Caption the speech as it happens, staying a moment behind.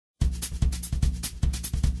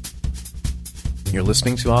You're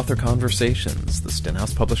listening to Author Conversations, the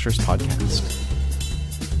Stenhouse Publishers podcast.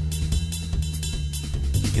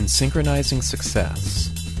 In Synchronizing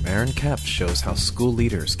Success, Maren Koepf shows how school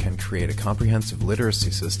leaders can create a comprehensive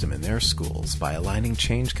literacy system in their schools by aligning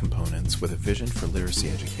change components with a vision for literacy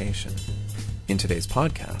education. In today's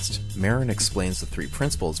podcast, Maren explains the three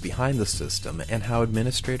principles behind the system and how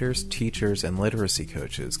administrators, teachers, and literacy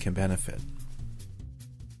coaches can benefit.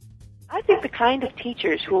 I think the kind of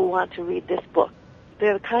teachers who will want to read this book,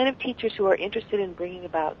 they're the kind of teachers who are interested in bringing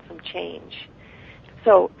about some change.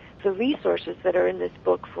 So the resources that are in this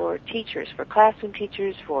book for teachers, for classroom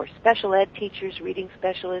teachers, for special ed teachers, reading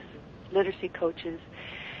specialists, literacy coaches,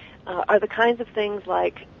 are the kinds of things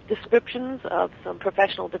like descriptions of some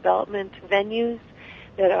professional development venues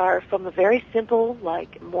that are from the very simple,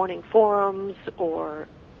 like morning forums or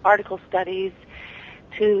article studies,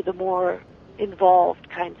 to the more involved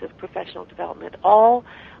kinds of professional development. All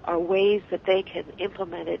are ways that they can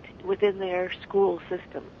implement it within their school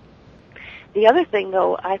system. The other thing,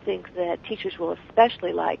 though, I think that teachers will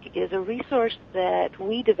especially like is a resource that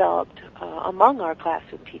we developed among our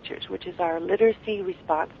classroom teachers, which is our literacy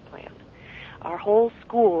response plan. Our whole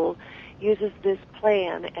school uses this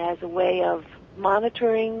plan as a way of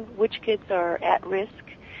monitoring which kids are at risk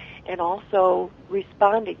and also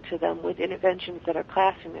responding to them with interventions that are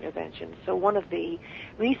classroom interventions. So one of the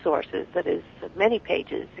resources that is many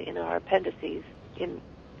pages in our appendices in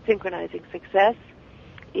Synchronizing Success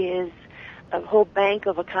is a whole bank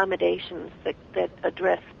of accommodations that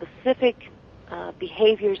address specific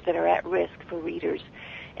behaviors that are at risk for readers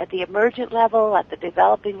at the emergent level, at the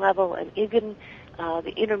developing level, and even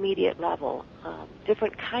the intermediate level.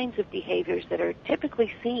 Different kinds of behaviors that are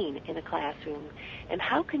typically seen in a classroom, and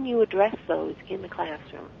how can you address those in the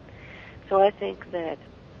classroom? So I think that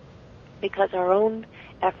because our own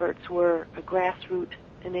efforts were a grassroots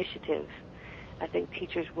initiative, I think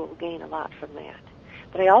teachers will gain a lot from that.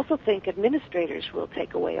 But I also think administrators will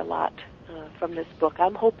take away a lot from this book.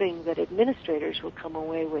 I'm hoping that administrators will come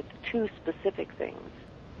away with two specific things.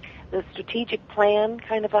 The strategic plan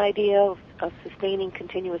kind of idea of sustaining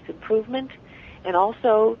continuous improvement, and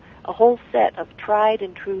also a whole set of tried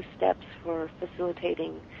and true steps for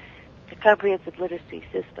facilitating a comprehensive literacy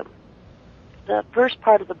system. The first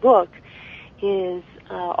part of the book is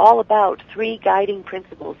all about three guiding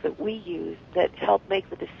principles that we use that help make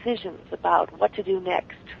the decisions about what to do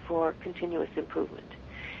next for continuous improvement.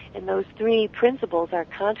 And those three principles are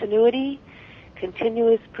continuity,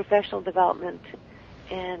 continuous professional development,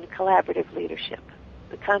 and collaborative leadership.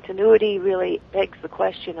 The continuity really begs the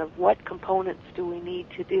question of what components do we need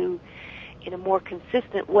to do in a more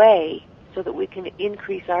consistent way so that we can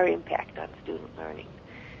increase our impact on student learning,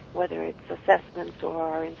 whether it's assessments or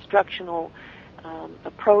our instructional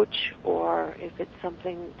approach, or if it's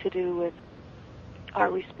something to do with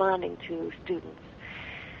our responding to students.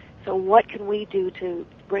 So what can we do to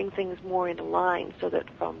bring things more into line so that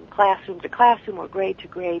from classroom to classroom or grade to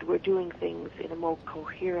grade we're doing things in a more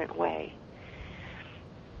coherent way?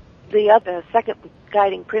 The second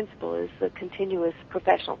guiding principle is the continuous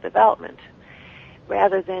professional development.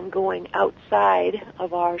 Rather than going outside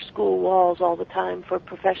of our school walls all the time for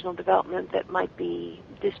professional development that might be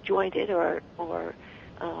disjointed or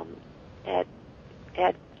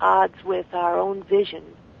at odds with our own vision,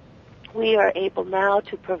 we are able now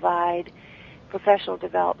to provide professional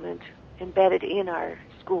development embedded in our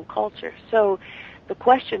school culture. So the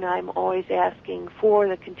question I'm always asking for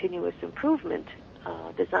the continuous improvement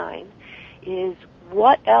design is,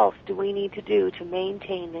 what else do we need to do to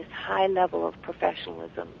maintain this high level of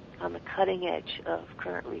professionalism on the cutting edge of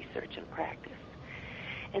current research and practice?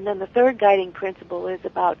 And then the third guiding principle is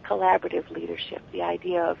about collaborative leadership, the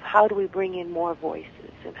idea of how do we bring in more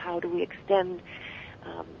voices and how do we extend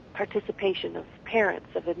participation of parents,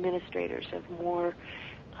 of administrators, of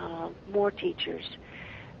more teachers,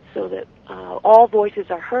 so that all voices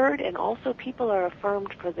are heard and also people are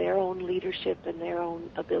affirmed for their own leadership and their own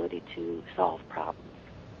ability to solve problems.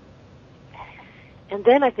 And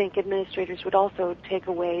then I think administrators would also take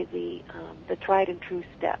away the tried and true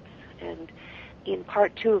steps. And in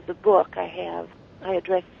part 2 of the book, I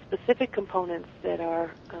address specific components that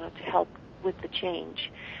are to help with the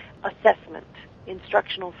change: assessment,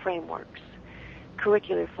 instructional frameworks,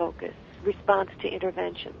 curricular focus, response to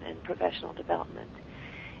intervention, and professional development.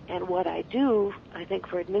 And what I do, I think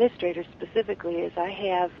for administrators specifically, is I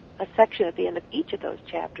have a section at the end of each of those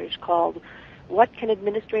chapters called What Can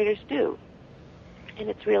Administrators Do? And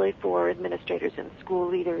it's really for administrators and school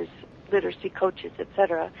leaders, literacy coaches,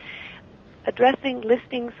 etc.,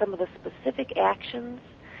 listing some of the specific actions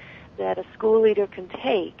that a school leader can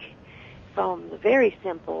take, from the very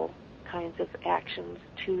simple kinds of actions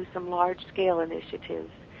to some large-scale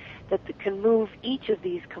initiatives that can move each of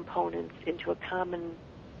these components into a common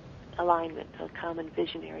alignment, a common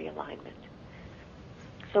visionary alignment.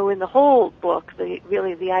 So in the whole book,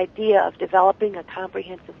 the idea of developing a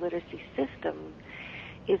comprehensive literacy system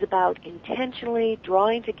is about intentionally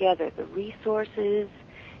drawing together the resources,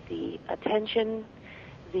 the attention,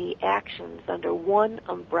 the actions under one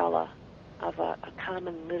umbrella of a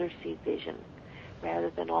common literacy vision, rather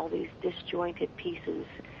than all these disjointed pieces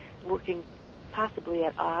working possibly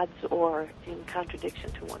at odds or in contradiction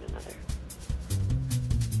to one another.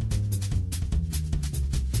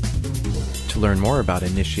 To learn more about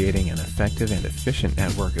initiating an effective and efficient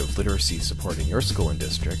network of literacy support in your school and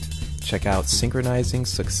district, check out Synchronizing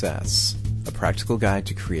Success, a practical guide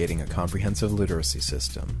to creating a comprehensive literacy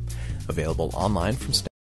system, available online from